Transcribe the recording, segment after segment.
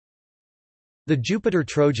The Jupiter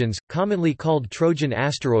Trojans, commonly called Trojan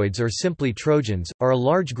asteroids or simply Trojans, are a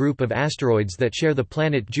large group of asteroids that share the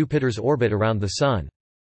planet Jupiter's orbit around the Sun.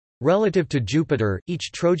 Relative to Jupiter,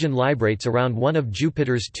 each Trojan librates around one of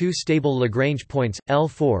Jupiter's two stable Lagrange points,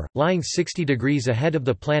 L4, lying 60 degrees ahead of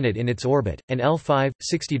the planet in its orbit, and L5,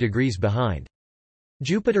 60 degrees behind.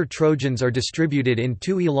 Jupiter Trojans are distributed in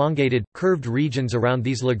two elongated, curved regions around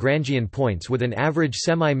these Lagrangian points with an average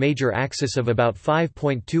semi-major axis of about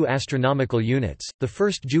 5.2 astronomical units. The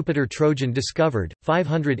first Jupiter Trojan discovered,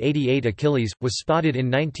 588 Achilles, was spotted in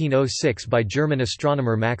 1906 by German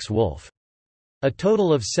astronomer Max Wolf. A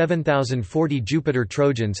total of 7,040 Jupiter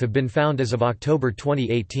Trojans have been found as of October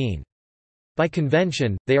 2018. By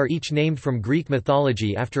convention, they are each named from Greek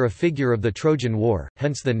mythology after a figure of the Trojan War,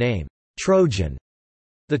 hence the name Trojan.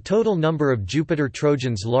 The total number of Jupiter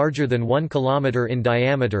Trojans larger than 1 km in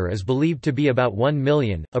diameter is believed to be about 1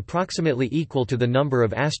 million, approximately equal to the number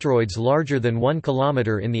of asteroids larger than 1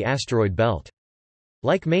 km in the asteroid belt.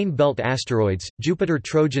 Like main belt asteroids, Jupiter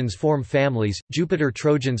Trojans form families. Jupiter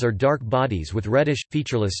Trojans are dark bodies with reddish,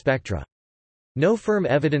 featureless spectra. No firm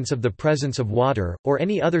evidence of the presence of water, or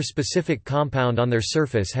any other specific compound on their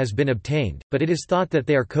surface has been obtained, but it is thought that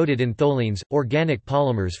they are coated in tholins, organic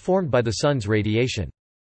polymers formed by the Sun's radiation.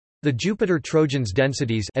 The Jupiter Trojans'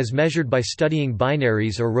 densities as measured by studying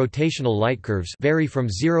binaries or rotational light curves vary from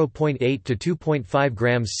 0.8 to 2.5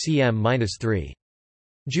 grams cm-3.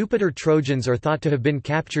 Jupiter Trojans are thought to have been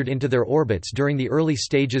captured into their orbits during the early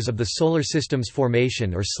stages of the Solar System's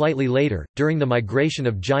formation or slightly later, during the migration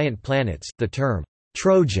of giant planets. The term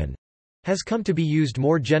Trojan has come to be used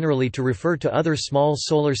more generally to refer to other small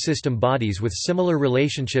Solar System bodies with similar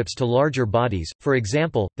relationships to larger bodies. For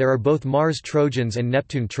example, there are both Mars Trojans and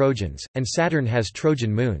Neptune Trojans, and Saturn has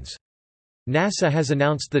Trojan moons. NASA has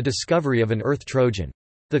announced the discovery of an Earth Trojan.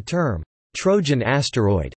 The term Trojan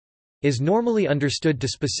asteroid is normally understood to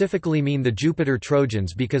specifically mean the Jupiter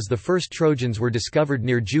Trojans because the first Trojans were discovered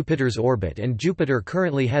near Jupiter's orbit and Jupiter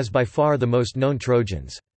currently has by far the most known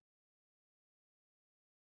Trojans.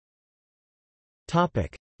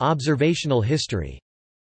 Observational history.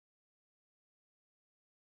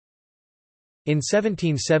 In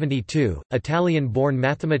 1772, Italian-born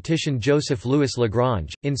mathematician Joseph Louis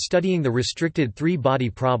Lagrange, in studying the restricted three-body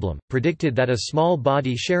problem, predicted that a small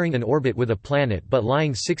body sharing an orbit with a planet but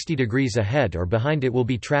lying 60 degrees ahead or behind it will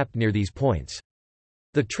be trapped near these points.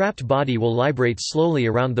 The trapped body will librate slowly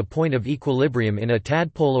around the point of equilibrium in a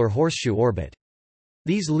tadpole or horseshoe orbit.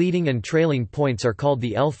 These leading and trailing points are called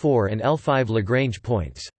the L4 and L5 Lagrange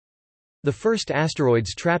points. The first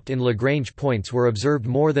asteroids trapped in Lagrange points were observed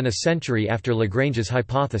more than a century after Lagrange's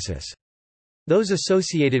hypothesis. Those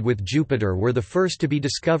associated with Jupiter were the first to be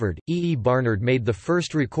discovered. E. E. Barnard made the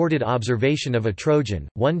first recorded observation of a Trojan,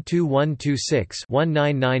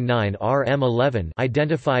 12126-1999 RM11,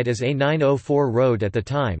 identified as A904 Rhode at the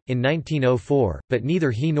time, in 1904, but neither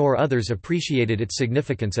he nor others appreciated its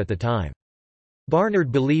significance at the time.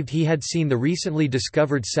 Barnard believed he had seen the recently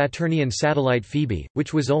discovered Saturnian satellite Phoebe,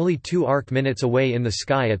 which was only 2 arc-minutes away in the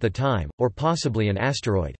sky at the time, or possibly an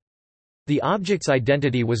asteroid. The object's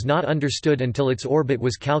identity was not understood until its orbit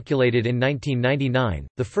was calculated in 1999.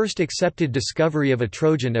 The first accepted discovery of a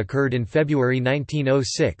Trojan occurred in February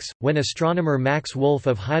 1906, when astronomer Max Wolf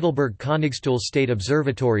of Heidelberg Königstuhl State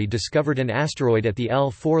Observatory discovered an asteroid at the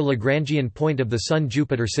L4 Lagrangian point of the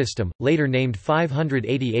Sun-Jupiter system, later named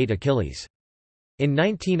 588 Achilles. In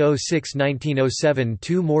 1906–1907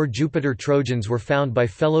 two more Jupiter Trojans were found by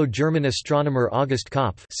fellow German astronomer August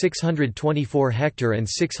Kopf, 624 Hector and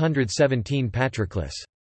 617 Patroclus.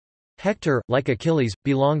 Hector, like Achilles,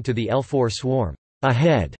 belonged to the L4 swarm,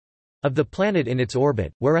 ahead of the planet in its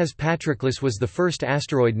orbit, whereas Patroclus was the first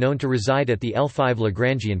asteroid known to reside at the L5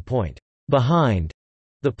 Lagrangian point, behind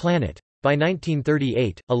the planet. By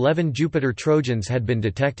 1938, 11 Jupiter Trojans had been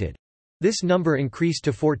detected. This number increased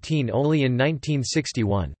to 14 only in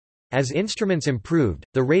 1961. As instruments improved,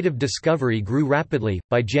 the rate of discovery grew rapidly.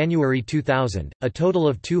 By January 2000, a total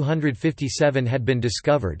of 257 had been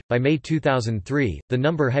discovered. By May 2003, the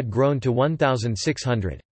number had grown to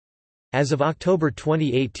 1,600. As of October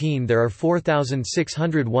 2018, there are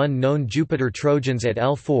 4,601 known Jupiter Trojans at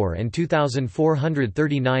L4 and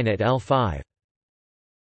 2,439 at L5.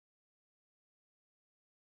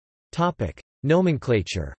 Topic: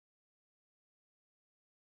 Nomenclature.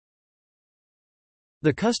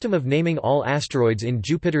 The custom of naming all asteroids in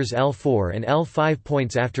Jupiter's L4 and L5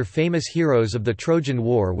 points after famous heroes of the Trojan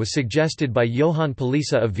War was suggested by Johann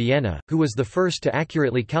Palisa of Vienna, who was the first to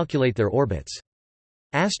accurately calculate their orbits.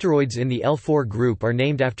 Asteroids in the L4 group are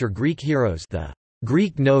named after Greek heroes, the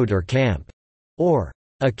Greek node or camp, or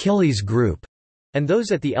Achilles group, and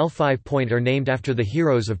those at the L5 point are named after the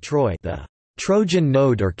heroes of Troy, the Trojan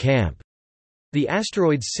node or camp. The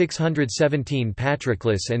asteroids 617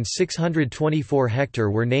 Patroclus and 624 Hector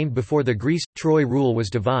were named before the Greece-Troy rule was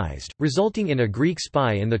devised, resulting in a Greek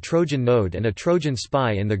spy in the Trojan node and a Trojan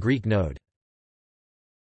spy in the Greek node.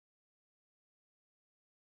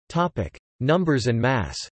 Numbers and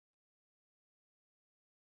mass.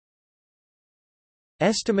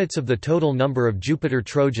 Estimates of the total number of Jupiter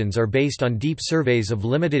Trojans are based on deep surveys of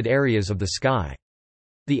limited areas of the sky.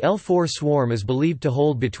 The L4 swarm is believed to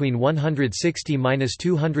hold between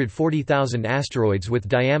 160–240,000 asteroids with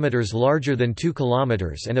diameters larger than 2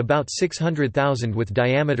 km and about 600,000 with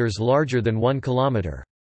diameters larger than 1 km.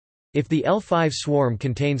 If the L5 swarm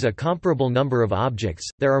contains a comparable number of objects,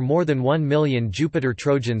 there are more than 1 million Jupiter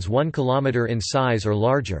Trojans 1 km in size or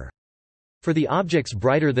larger. For the objects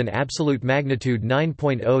brighter than absolute magnitude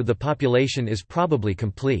 9.0, the population is probably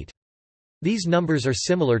complete. These numbers are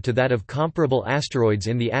similar to that of comparable asteroids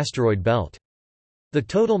in the asteroid belt. The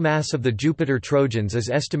total mass of the Jupiter Trojans is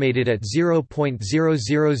estimated at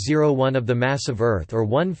 0.0001 of the mass of Earth or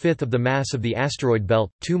 1/5 of the mass of the asteroid belt.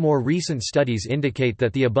 Two more recent studies indicate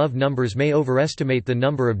that the above numbers may overestimate the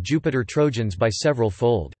number of Jupiter Trojans by several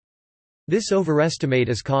fold. This overestimate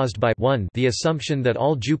is caused by 1 the assumption that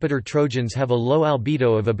all Jupiter Trojans have a low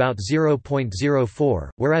albedo of about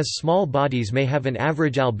 0.04, whereas small bodies may have an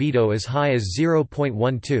average albedo as high as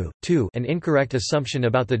 0.12, 2 an incorrect assumption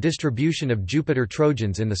about the distribution of Jupiter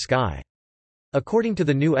Trojans in the sky. According to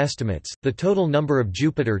the new estimates, the total number of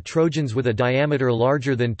Jupiter Trojans with a diameter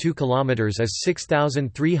larger than 2 km is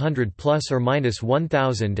 6,300 plus or minus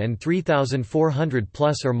 1,000 and 3,400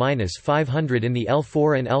 plus or minus 500 in the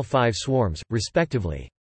L4 and L5 swarms, respectively.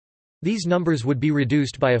 These numbers would be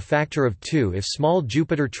reduced by a factor of 2 if small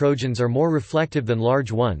Jupiter Trojans are more reflective than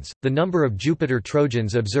large ones. The number of Jupiter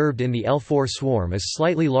Trojans observed in the L4 swarm is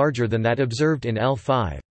slightly larger than that observed in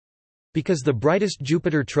L5. Because the brightest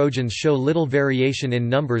Jupiter Trojans show little variation in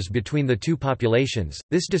numbers between the two populations,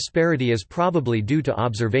 this disparity is probably due to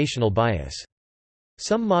observational bias.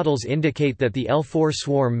 Some models indicate that the L4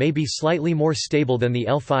 swarm may be slightly more stable than the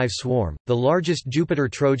L5 swarm. The largest Jupiter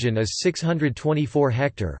Trojan is 624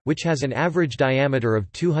 Hector, which has an average diameter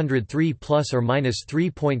of 203 plus or minus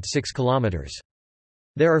 3.6 km.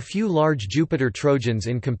 There are few large Jupiter Trojans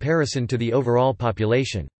in comparison to the overall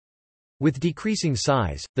population. With decreasing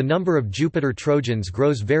size, the number of Jupiter Trojans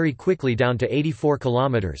grows very quickly down to 84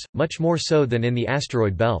 km, much more so than in the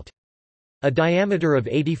asteroid belt. A diameter of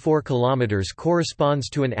 84 km corresponds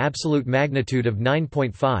to an absolute magnitude of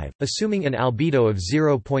 9.5, assuming an albedo of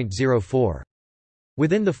 0.04.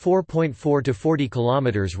 Within the 4.4 to 40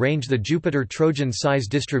 km range, the Jupiter Trojan size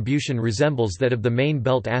distribution resembles that of the main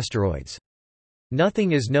belt asteroids.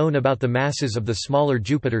 Nothing is known about the masses of the smaller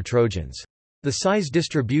Jupiter Trojans. The size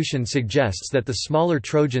distribution suggests that the smaller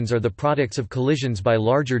Trojans are the products of collisions by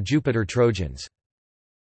larger Jupiter Trojans.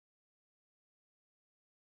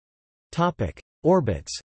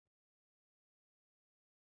 Orbits.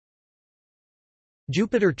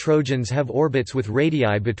 Jupiter Trojans have orbits with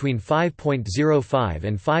radii between 5.05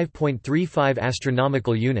 and 5.35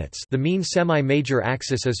 astronomical units. The mean semi-major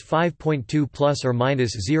axis is 5.2 plus or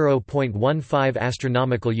minus 0.15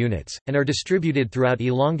 astronomical units, and are distributed throughout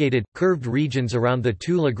elongated, curved regions around the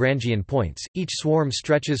two Lagrangian points. Each swarm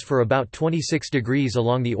stretches for about 26 degrees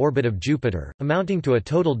along the orbit of Jupiter, amounting to a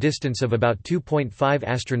total distance of about 2.5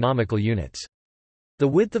 astronomical units. The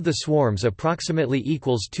width of the swarms approximately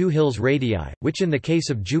equals 2 Hills radii, which in the case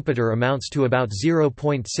of Jupiter amounts to about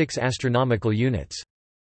 0.6 astronomical units.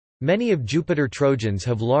 Many of Jupiter Trojans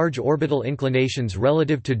have large orbital inclinations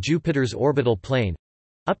relative to Jupiter's orbital plane.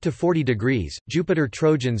 Up to 40 degrees, Jupiter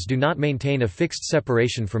Trojans do not maintain a fixed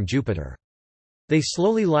separation from Jupiter. They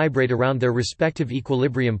slowly librate around their respective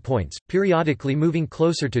equilibrium points, periodically moving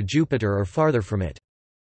closer to Jupiter or farther from it.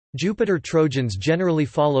 Jupiter Trojans generally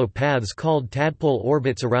follow paths called tadpole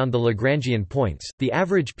orbits around the Lagrangian points. The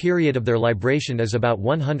average period of their libration is about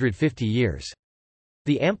 150 years.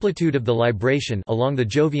 The amplitude of the libration along the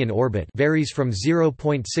Jovian orbit varies from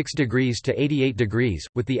 0.6 degrees to 88 degrees,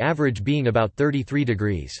 with the average being about 33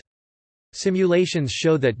 degrees. Simulations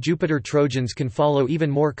show that Jupiter Trojans can follow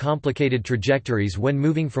even more complicated trajectories when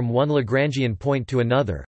moving from one Lagrangian point to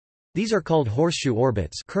another. These are called horseshoe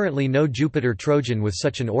orbits. Currently no Jupiter Trojan with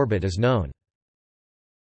such an orbit is known.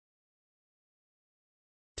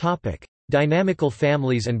 Topic: Dynamical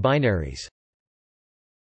families and binaries.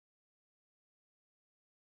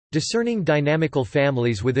 Discerning dynamical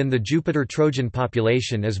families within the Jupiter Trojan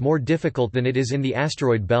population is more difficult than it is in the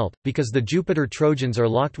asteroid belt, because the Jupiter Trojans are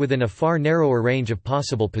locked within a far narrower range of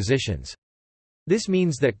possible positions. This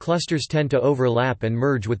means that clusters tend to overlap and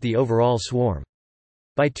merge with the overall swarm.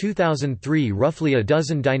 By 2003, roughly a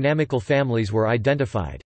dozen dynamical families were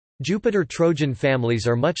identified. Jupiter-Trojan families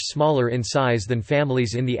are much smaller in size than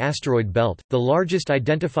families in the asteroid belt. The largest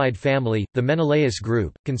identified family, the Menelaus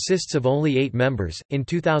group, consists of only 8 members. In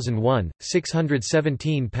 2001,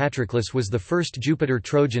 617 Patroclus was the first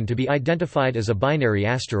Jupiter-Trojan to be identified as a binary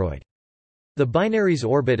asteroid. The binary's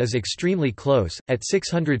orbit is extremely close, at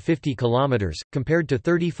 650 km, compared to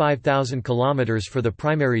 35,000 km for the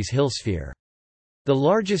primary's Hill sphere. The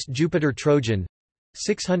largest Jupiter-Trojan,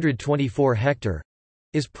 624 Hector,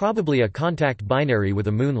 is probably a contact binary with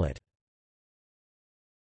a moonlet.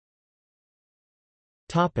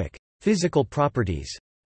 Physical properties.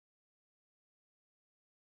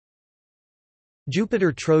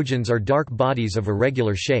 Jupiter-Trojans are dark bodies of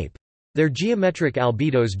irregular shape. Their geometric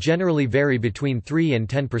albedos generally vary between 3 and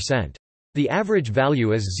 10%. The average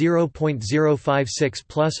value is 0.056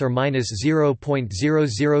 plus or minus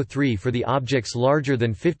 0.003 for the objects larger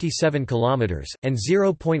than 57 km, and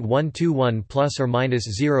 0.121 plus or minus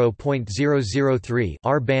 0.003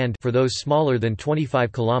 R-band for those smaller than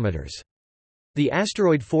 25 km. The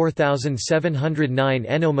asteroid 4709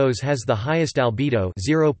 Ennomos has the highest albedo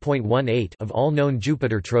 0.18 of all known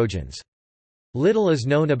Jupiter-Trojans. Little is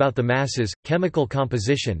known about the masses, chemical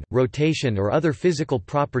composition, rotation or other physical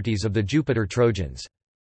properties of the Jupiter-Trojans.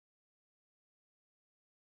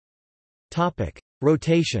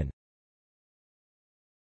 Rotation.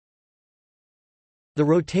 The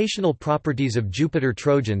rotational properties of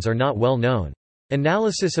Jupiter-Trojans are not well known.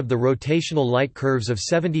 Analysis of the rotational light curves of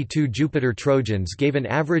 72 Jupiter-Trojans gave an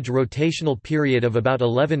average rotational period of about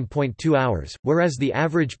 11.2 hours, whereas the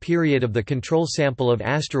average period of the control sample of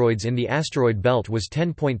asteroids in the asteroid belt was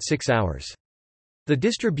 10.6 hours. The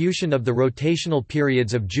distribution of the rotational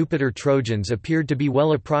periods of Jupiter-Trojans appeared to be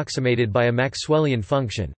well approximated by a Maxwellian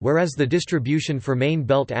function, whereas the distribution for main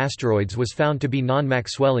belt asteroids was found to be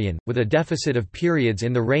non-Maxwellian, with a deficit of periods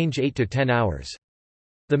in the range 8 to 10 hours.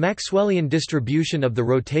 The Maxwellian distribution of the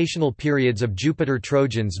rotational periods of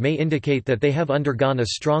Jupiter-Trojans may indicate that they have undergone a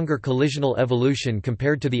stronger collisional evolution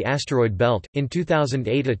compared to the asteroid belt. In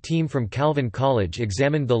 2008, a team from Calvin College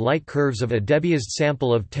examined the light curves of a Debiased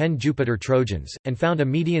sample of 10 Jupiter-Trojans, and found a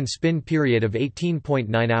median spin period of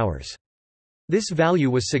 18.9 hours. This value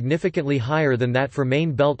was significantly higher than that for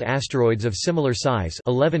main belt asteroids of similar size,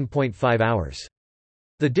 11.5 hours.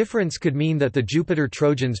 The difference could mean that the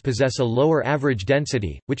Jupiter-Trojans possess a lower average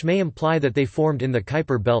density, which may imply that they formed in the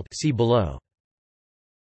Kuiper belt. See below.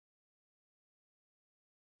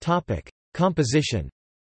 Composition.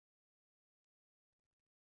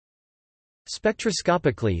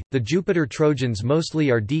 Spectroscopically, the Jupiter-Trojans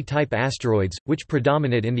mostly are D-type asteroids, which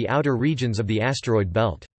predominate in the outer regions of the asteroid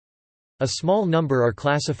belt. A small number are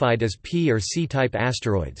classified as P or C-type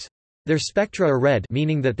asteroids. Their spectra are red,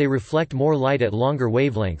 meaning that they reflect more light at longer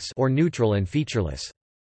wavelengths, or neutral and featureless.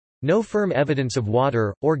 No firm evidence of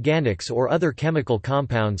water, organics or other chemical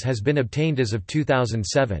compounds has been obtained as of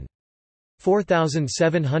 2007.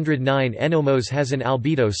 4709 Ennomos has an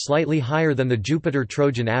albedo slightly higher than the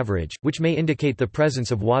Jupiter-Trojan average, which may indicate the presence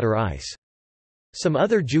of water ice. Some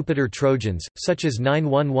other Jupiter-Trojans, such as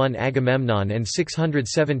 911 Agamemnon and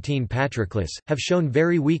 617 Patroclus, have shown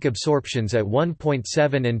very weak absorptions at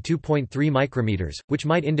 1.7 and 2.3 micrometers, which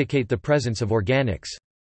might indicate the presence of organics.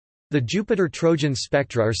 The Jupiter-Trojan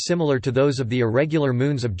spectra are similar to those of the irregular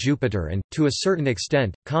moons of Jupiter and, to a certain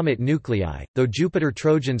extent, comet nuclei, though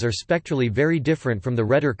Jupiter-Trojans are spectrally very different from the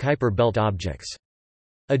redder Kuiper belt objects.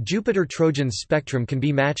 A Jupiter-Trojan spectrum can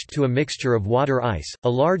be matched to a mixture of water ice, a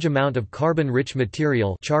large amount of carbon-rich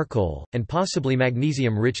material charcoal, and possibly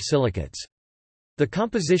magnesium-rich silicates. The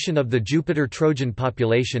composition of the Jupiter-Trojan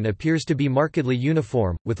population appears to be markedly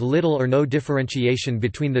uniform, with little or no differentiation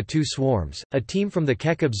between the two swarms. A team from the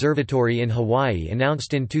Keck Observatory in Hawaii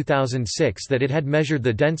announced in 2006 that it had measured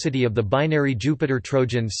the density of the binary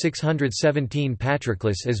Jupiter-Trojan 617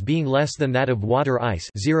 Patroclus as being less than that of water ice,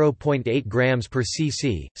 0.8 grams per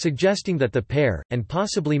cc, suggesting that the pair, and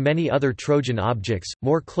possibly many other Trojan objects,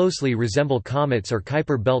 more closely resemble comets or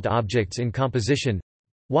Kuiper belt objects in composition,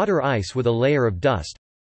 water ice with a layer of dust,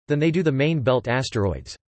 than they do the main belt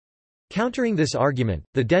asteroids. Countering this argument,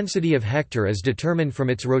 the density of Hector as determined from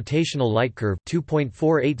its rotational light curve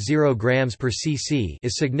 2.480 grams per cc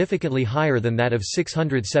is significantly higher than that of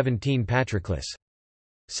 617 Patroclus.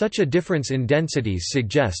 Such a difference in densities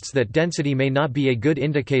suggests that density may not be a good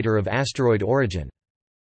indicator of asteroid origin.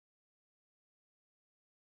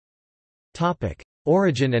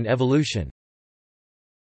 Origin and evolution.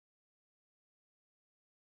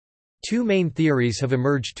 Two main theories have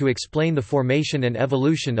emerged to explain the formation and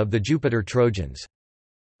evolution of the Jupiter Trojans.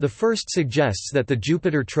 The first suggests that the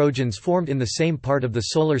Jupiter Trojans formed in the same part of the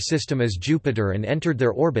Solar System as Jupiter and entered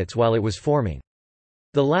their orbits while it was forming.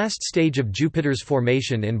 The last stage of Jupiter's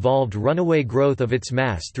formation involved runaway growth of its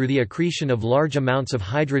mass through the accretion of large amounts of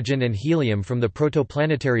hydrogen and helium from the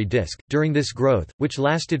protoplanetary disk. During this growth, which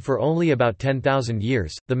lasted for only about 10,000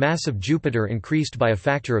 years, the mass of Jupiter increased by a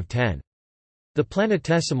factor of 10. The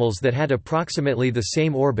planetesimals that had approximately the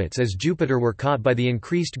same orbits as Jupiter were caught by the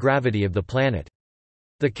increased gravity of the planet.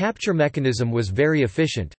 The capture mechanism was very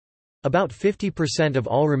efficient. About 50% of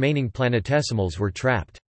all remaining planetesimals were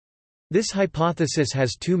trapped. This hypothesis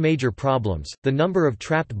has two major problems. The number of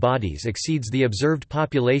trapped bodies exceeds the observed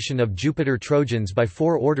population of Jupiter Trojans by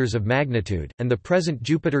 4 orders of magnitude, and the present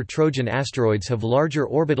Jupiter Trojan asteroids have larger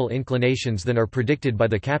orbital inclinations than are predicted by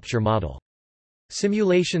the capture model.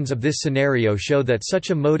 Simulations of this scenario show that such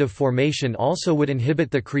a mode of formation also would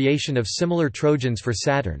inhibit the creation of similar Trojans for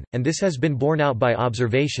Saturn, and this has been borne out by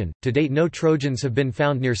observation. To date, no Trojans have been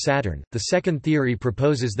found near Saturn. The second theory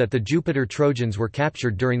proposes that the Jupiter Trojans were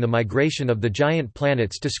captured during the migration of the giant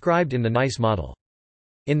planets described in the NICE model.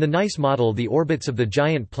 In the NICE model, the orbits of the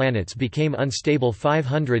giant planets became unstable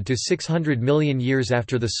 500 to 600 million years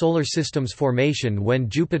after the Solar System's formation, when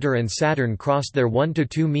Jupiter and Saturn crossed their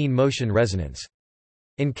 1:2 mean motion resonance.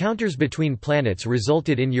 Encounters between planets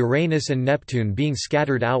resulted in Uranus and Neptune being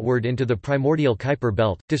scattered outward into the primordial Kuiper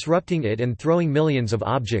belt, disrupting it and throwing millions of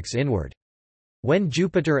objects inward. When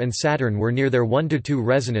Jupiter and Saturn were near their 1:2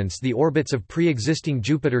 resonance, the orbits of pre-existing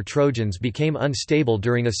Jupiter Trojans became unstable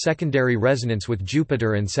during a secondary resonance with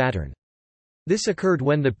Jupiter and Saturn. This occurred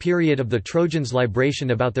when the period of the Trojans'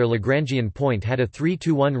 libration about their Lagrangian point had a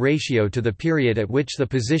 3:1 ratio to the period at which the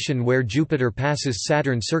position where Jupiter passes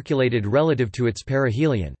Saturn circulated relative to its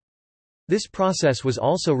perihelion. This process was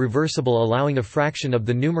also reversible, allowing a fraction of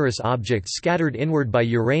the numerous objects scattered inward by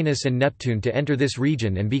Uranus and Neptune to enter this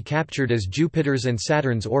region and be captured as Jupiter's and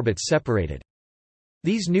Saturn's orbits separated.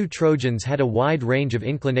 These new Trojans had a wide range of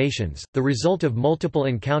inclinations, the result of multiple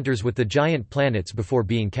encounters with the giant planets before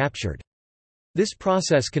being captured. This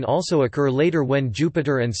process can also occur later when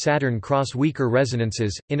Jupiter and Saturn cross weaker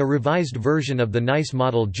resonances. In a revised version of the NICE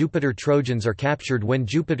model, Jupiter Trojans are captured when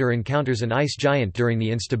Jupiter encounters an ice giant during the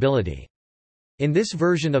instability. In this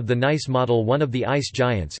version of the NICE model, one of the ice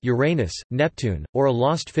giants, Uranus, Neptune, or a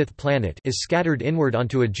lost fifth planet, is scattered inward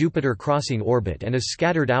onto a Jupiter crossing orbit and is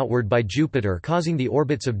scattered outward by Jupiter, causing the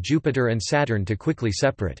orbits of Jupiter and Saturn to quickly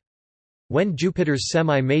separate. When Jupiter's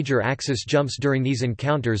semi-major axis jumps during these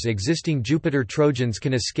encounters, existing Jupiter Trojans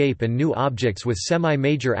can escape and new objects with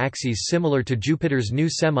semi-major axes similar to Jupiter's new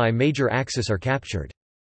semi-major axis are captured.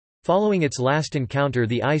 Following its last encounter,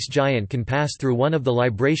 the ice giant can pass through one of the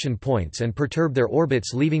libration points and perturb their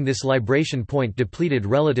orbits, leaving this libration point depleted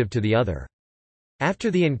relative to the other.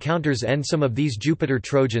 After the encounters end, some of these Jupiter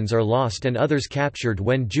Trojans are lost and others captured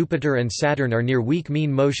when Jupiter and Saturn are near weak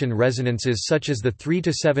mean motion resonances, such as the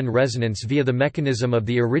 3:7 resonance via the mechanism of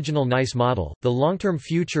the original NICE model. The long-term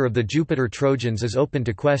future of the Jupiter Trojans is open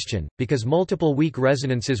to question, because multiple weak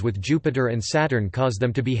resonances with Jupiter and Saturn cause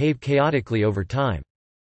them to behave chaotically over time.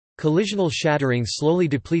 Collisional shattering slowly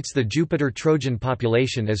depletes the Jupiter Trojan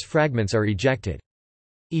population as fragments are ejected.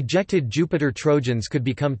 Ejected Jupiter Trojans could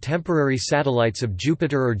become temporary satellites of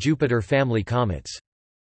Jupiter or Jupiter family comets.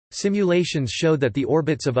 Simulations show that the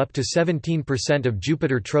orbits of up to 17% of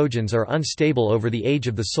Jupiter Trojans are unstable over the age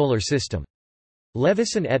of the Solar System.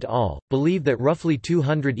 Levison et al. Believe that roughly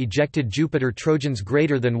 200 ejected Jupiter Trojans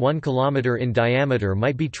greater than 1 km in diameter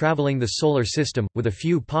might be traveling the Solar System, with a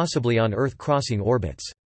few possibly on Earth crossing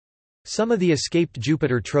orbits. Some of the escaped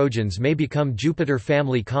Jupiter Trojans may become Jupiter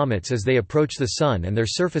family comets as they approach the Sun and their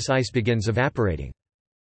surface ice begins evaporating.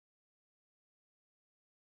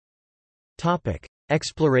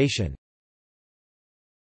 Exploration.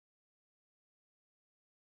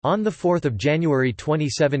 On 4 January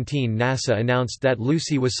 2017, NASA announced that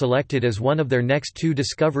Lucy was selected as one of their next 2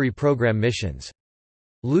 Discovery Program missions.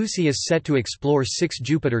 Lucy is set to explore 6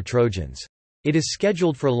 Jupiter Trojans. It is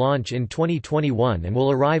scheduled for launch in 2021 and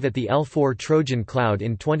will arrive at the L4 Trojan cloud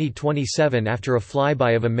in 2027 after a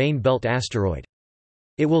flyby of a main belt asteroid.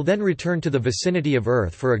 It will then return to the vicinity of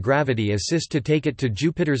Earth for a gravity assist to take it to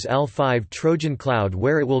Jupiter's L5 Trojan cloud,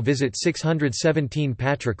 where it will visit 617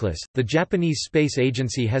 Patroclus. The Japanese Space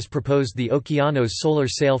Agency has proposed the Okeanos solar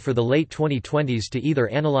sail for the late 2020s to either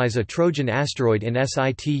analyze a Trojan asteroid in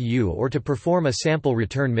situ or to perform a sample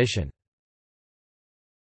return mission.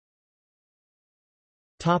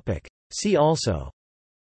 See also.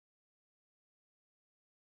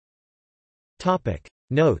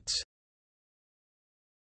 Notes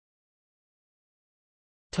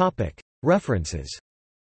References.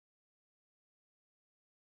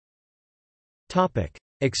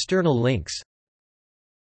 External links.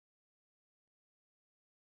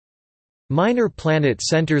 Minor Planet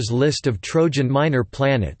Center's list of Trojan minor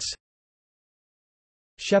planets.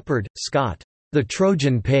 Shepard, Scott. The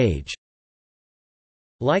Trojan Page.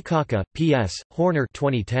 Lykaka, P.S., Horner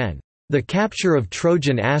 2010. The Capture of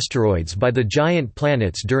Trojan Asteroids by the Giant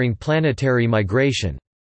Planets During Planetary Migration.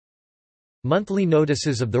 Monthly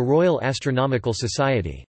Notices of the Royal Astronomical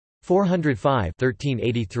Society. 405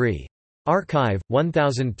 1383. Archive,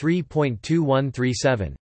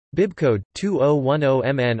 1003.2137. Bibcode,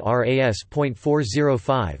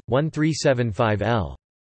 2010MNRAS.405.1375L.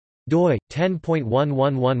 doi,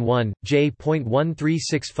 10.1111,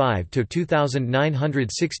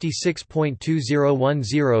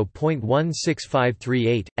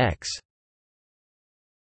 j.1365/2966.2010.16538, x.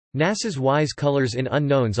 NASA's WISE Colors in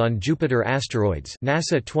Unknowns on Jupiter Asteroids.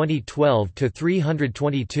 NASA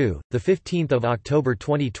 2012-322, the 15th of October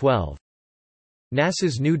 2012.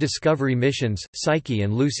 NASA's New Discovery Missions, Psyche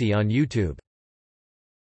and Lucy on YouTube.